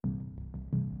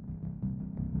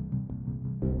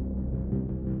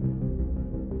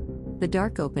The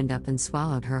dark opened up and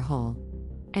swallowed her whole.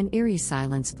 An eerie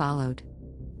silence followed.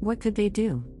 What could they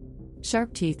do?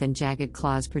 Sharp teeth and jagged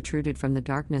claws protruded from the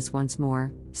darkness once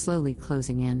more, slowly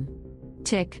closing in.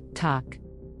 Tick, tock.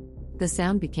 The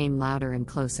sound became louder and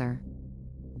closer.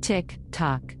 Tick,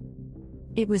 tock.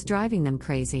 It was driving them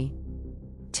crazy.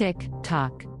 Tick,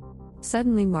 tock.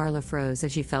 Suddenly Marla froze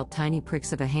as she felt tiny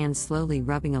pricks of a hand slowly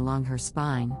rubbing along her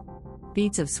spine.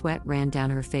 Beads of sweat ran down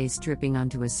her face, dripping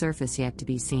onto a surface yet to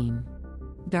be seen.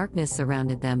 Darkness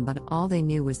surrounded them, but all they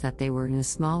knew was that they were in a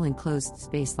small enclosed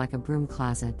space like a broom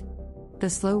closet. The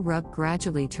slow rub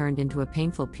gradually turned into a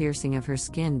painful piercing of her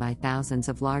skin by thousands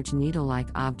of large needle-like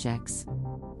objects.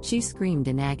 She screamed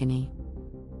in agony.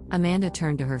 Amanda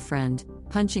turned to her friend,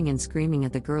 punching and screaming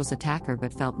at the girl's attacker,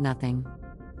 but felt nothing.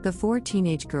 The 4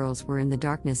 teenage girls were in the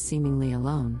darkness, seemingly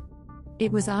alone.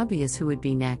 It was obvious who would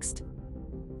be next.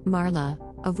 Marla,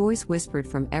 a voice whispered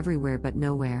from everywhere but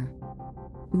nowhere.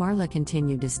 Marla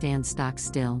continued to stand stock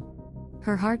still.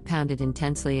 Her heart pounded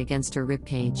intensely against her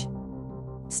ribcage.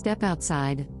 Step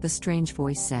outside, the strange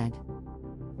voice said.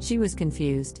 She was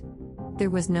confused.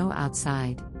 There was no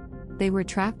outside. They were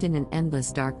trapped in an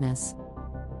endless darkness.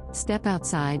 Step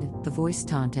outside, the voice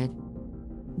taunted.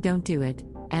 Don't do it,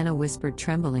 Anna whispered,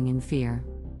 trembling in fear.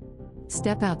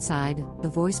 Step outside, the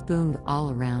voice boomed all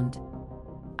around.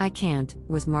 I can't,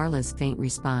 was Marla's faint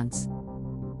response.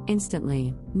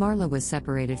 Instantly, Marla was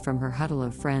separated from her huddle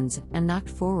of friends and knocked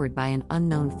forward by an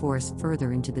unknown force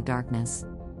further into the darkness.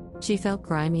 She felt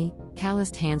grimy,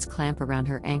 calloused hands clamp around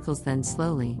her ankles, then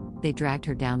slowly, they dragged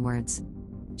her downwards.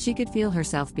 She could feel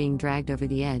herself being dragged over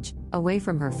the edge, away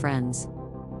from her friends.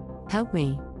 Help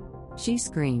me! She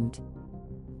screamed.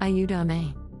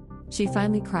 Ayúdame! She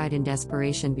finally cried in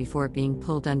desperation before being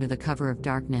pulled under the cover of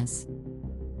darkness.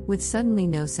 With suddenly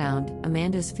no sound,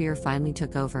 Amanda's fear finally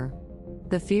took over.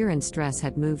 The fear and stress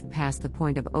had moved past the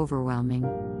point of overwhelming.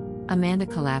 Amanda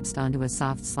collapsed onto a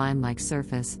soft slime-like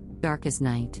surface, dark as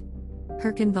night.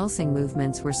 Her convulsing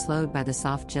movements were slowed by the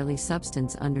soft jelly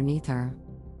substance underneath her.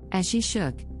 As she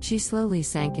shook, she slowly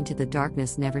sank into the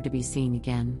darkness, never to be seen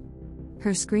again.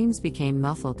 Her screams became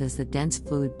muffled as the dense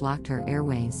fluid blocked her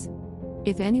airways.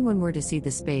 If anyone were to see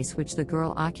the space which the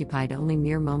girl occupied only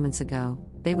mere moments ago,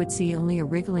 they would see only a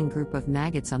wriggling group of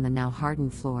maggots on the now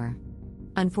hardened floor.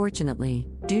 Unfortunately,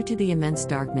 due to the immense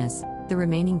darkness, the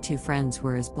remaining 2 friends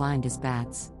were as blind as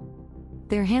bats.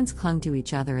 Their hands clung to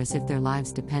each other as if their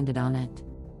lives depended on it.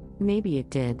 Maybe it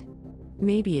did.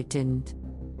 Maybe it didn't.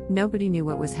 Nobody knew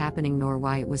what was happening nor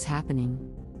why it was happening.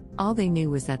 All they knew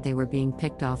was that they were being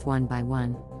picked off one by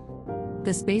one.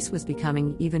 The space was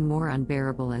becoming even more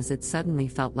unbearable as it suddenly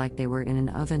felt like they were in an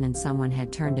oven and someone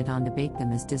had turned it on to bake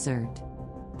them as dessert.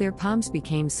 Their palms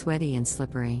became sweaty and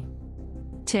slippery.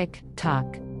 Tick,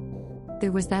 tock.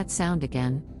 There was that sound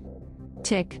again.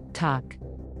 Tick, tock.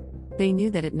 They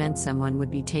knew that it meant someone would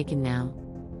be taken now.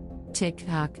 Tick,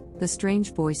 tock, the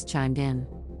strange voice chimed in.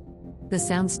 The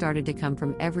sound started to come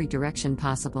from every direction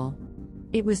possible.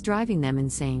 It was driving them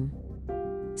insane.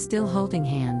 Still holding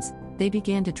hands, they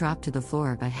began to drop to the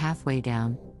floor, but halfway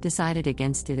down, decided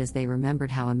against it as they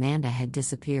remembered how Amanda had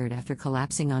disappeared after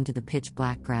collapsing onto the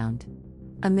pitch-black ground.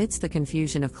 Amidst the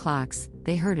confusion of clocks,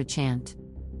 they heard a chant.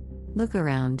 Look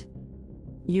around.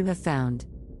 You have found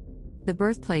the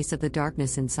birthplace of the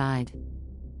darkness inside.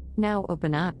 Now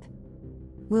open up.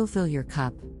 We'll fill your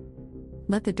cup.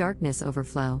 Let the darkness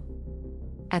overflow.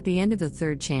 At the end of the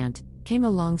 3rd chant, came a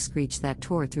long screech that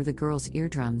tore through the girls'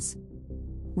 eardrums.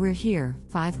 We're here,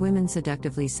 5 women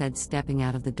seductively said, stepping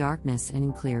out of the darkness and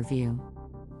in clear view.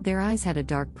 Their eyes had a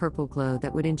dark purple glow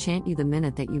that would enchant you the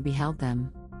minute that you beheld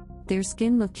them. Their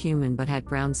skin looked human but had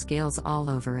brown scales all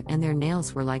over, and their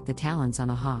nails were like the talons on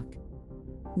a hawk.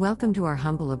 Welcome to our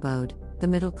humble abode, the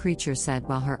middle creature said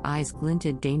while her eyes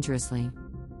glinted dangerously.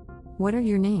 What are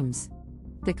your names?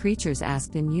 The creatures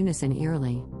asked in unison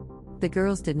eerily. The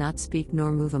girls did not speak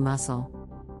nor move a muscle.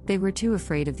 They were too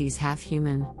afraid of these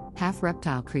half-human,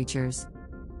 half-reptile creatures.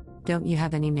 Don't you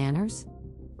have any manners?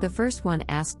 The first one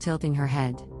asked, tilting her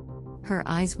head. Her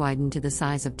eyes widened to the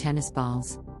size of tennis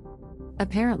balls.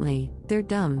 Apparently, they're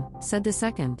dumb, said the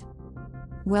second.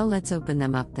 Well, let's open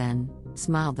them up then,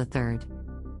 smiled the third.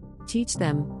 Teach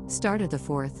them, started the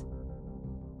fourth.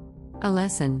 A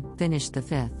lesson, finished the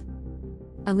fifth.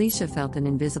 Alicia felt an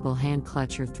invisible hand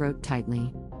clutch her throat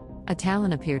tightly. A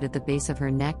talon appeared at the base of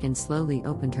her neck and slowly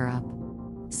opened her up.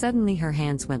 Suddenly her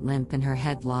hands went limp and her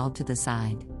head lolled to the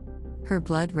side. Her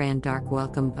blood ran dark,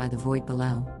 welcomed by the void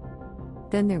below.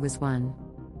 Then there was one.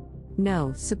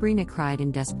 No, Sabrina cried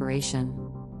in desperation.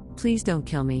 Please don't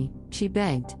kill me, she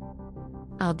begged.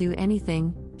 I'll do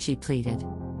anything, she pleaded.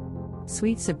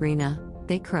 Sweet Sabrina,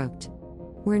 they croaked.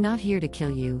 "We're not here to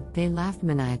kill you," they laughed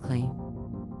maniacally.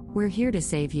 "We're here to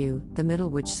save you," the middle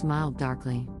witch smiled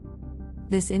darkly.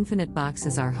 "This infinite box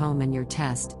is our home and your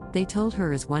test," they told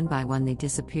her as one by one they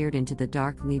disappeared into the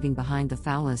dark, leaving behind the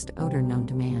foulest odor known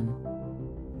to man.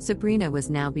 Sabrina was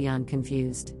now beyond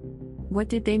confused. What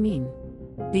did they mean?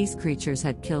 These creatures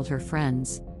had killed her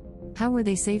friends. How were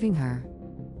they saving her?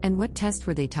 And what test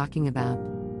were they talking about?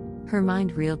 Her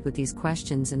mind reeled with these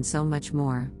questions and so much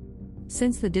more.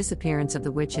 Since the disappearance of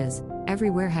the witches,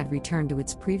 everywhere had returned to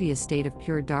its previous state of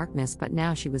pure darkness, but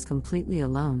now she was completely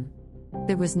alone.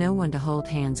 There was no one to hold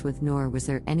hands with, nor was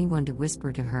there anyone to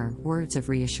whisper to her words of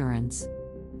reassurance.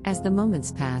 As the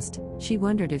moments passed, she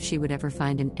wondered if she would ever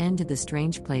find an end to the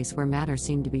strange place where matter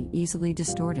seemed to be easily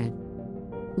distorted.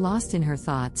 Lost in her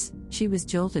thoughts, she was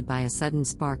jolted by a sudden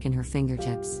spark in her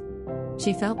fingertips.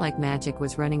 She felt like magic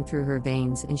was running through her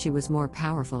veins and she was more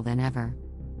powerful than ever.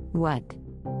 "What?"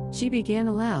 she began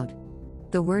aloud.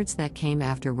 The words that came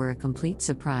after were a complete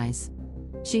surprise.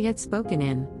 She had spoken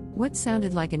in what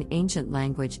sounded like an ancient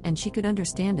language, and she could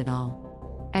understand it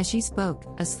all. As she spoke,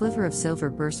 a sliver of silver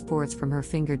burst forth from her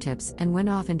fingertips and went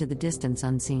off into the distance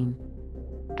unseen.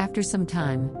 After some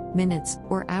time, minutes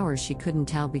or hours she couldn't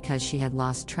tell because she had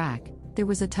lost track, there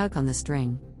was a tug on the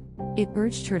string. It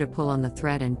urged her to pull on the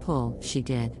thread, and pull, she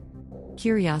did.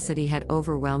 Curiosity had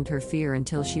overwhelmed her fear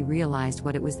until she realized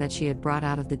what it was that she had brought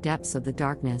out of the depths of the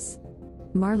darkness.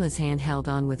 Marla's hand held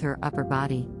on with her upper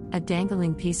body, a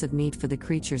dangling piece of meat for the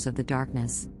creatures of the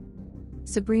darkness.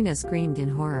 Sabrina screamed in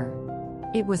horror.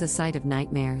 It was a sight of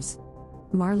nightmares.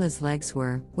 Marla's legs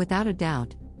were, without a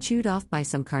doubt, chewed off by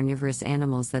some carnivorous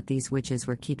animals that these witches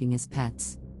were keeping as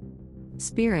pets.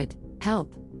 "Spirit,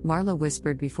 help," Marla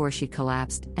whispered before she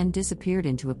collapsed and disappeared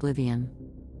into oblivion.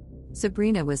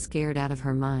 Sabrina was scared out of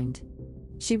her mind.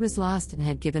 She was lost and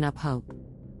had given up hope.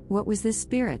 What was this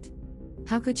spirit?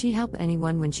 How could she help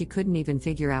anyone when she couldn't even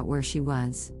figure out where she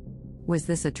was? Was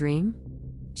this a dream?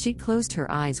 She closed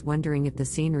her eyes, wondering if the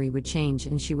scenery would change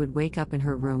and she would wake up in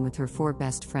her room with her 4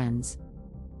 best friends.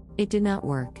 It did not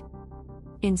work.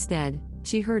 Instead,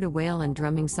 she heard a wail and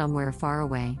drumming somewhere far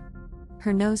away.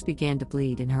 Her nose began to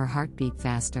bleed and her heart beat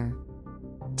faster.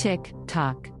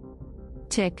 Tick-tock.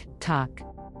 Tick-tock.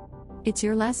 "It's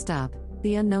your last stop,"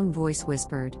 the unknown voice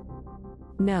whispered.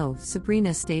 "No,"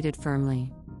 Sabrina stated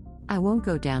firmly. "I won't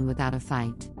go down without a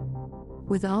fight."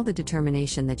 With all the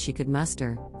determination that she could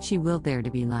muster, she willed there to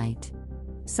be light.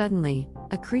 Suddenly,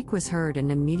 a creak was heard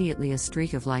and immediately a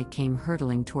streak of light came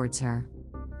hurtling towards her.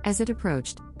 As it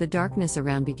approached, the darkness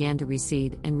around began to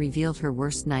recede and revealed her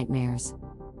worst nightmares.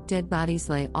 Dead bodies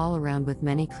lay all around, with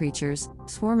many creatures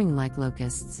swarming like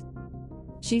locusts.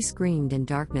 She screamed and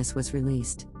darkness was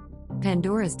released.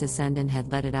 Pandora's descendant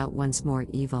had let it out once more,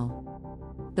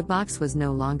 evil. The box was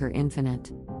no longer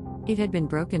infinite. It had been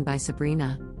broken by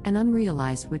Sabrina, an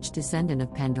unrealized witch descendant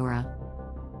of Pandora,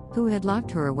 who had locked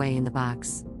her away in the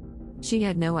box. She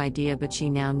had no idea, but she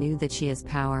now knew that she has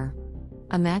power.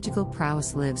 A magical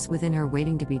prowess lives within her,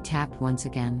 waiting to be tapped once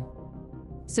again.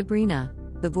 "Sabrina,"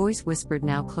 the voice whispered,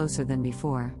 now closer than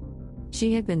before.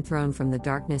 She had been thrown from the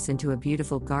darkness into a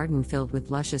beautiful garden filled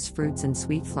with luscious fruits and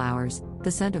sweet flowers,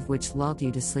 the scent of which lulled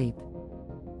you to sleep.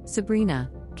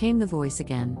 "Sabrina," came the voice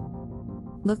again.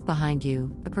 "Look behind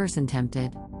you," a person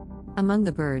tempted. Among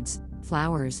the birds,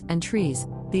 flowers, and trees,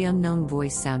 the unknown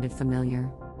voice sounded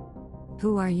familiar.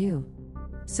 "Who are you?"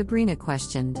 Sabrina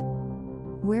questioned.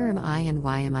 "Where am I and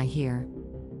why am I here?"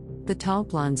 The tall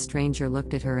blonde stranger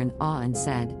looked at her in awe and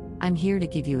said, "I'm here to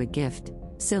give you a gift,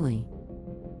 silly."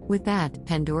 With that,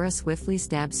 Pandora swiftly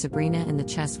stabbed Sabrina in the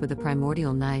chest with a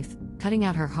primordial knife, cutting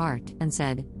out her heart, and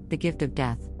said, "The gift of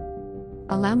death.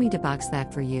 Allow me to box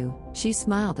that for you." She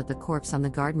smiled at the corpse on the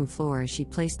garden floor as she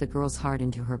placed the girl's heart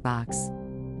into her box.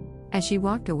 As she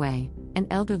walked away, an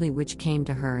elderly witch came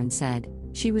to her and said,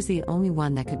 "She was the only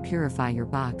one that could purify your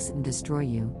box and destroy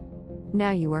you.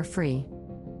 Now you are free."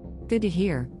 "Good to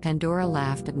hear," Pandora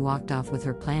laughed and walked off with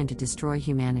her plan to destroy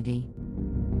humanity.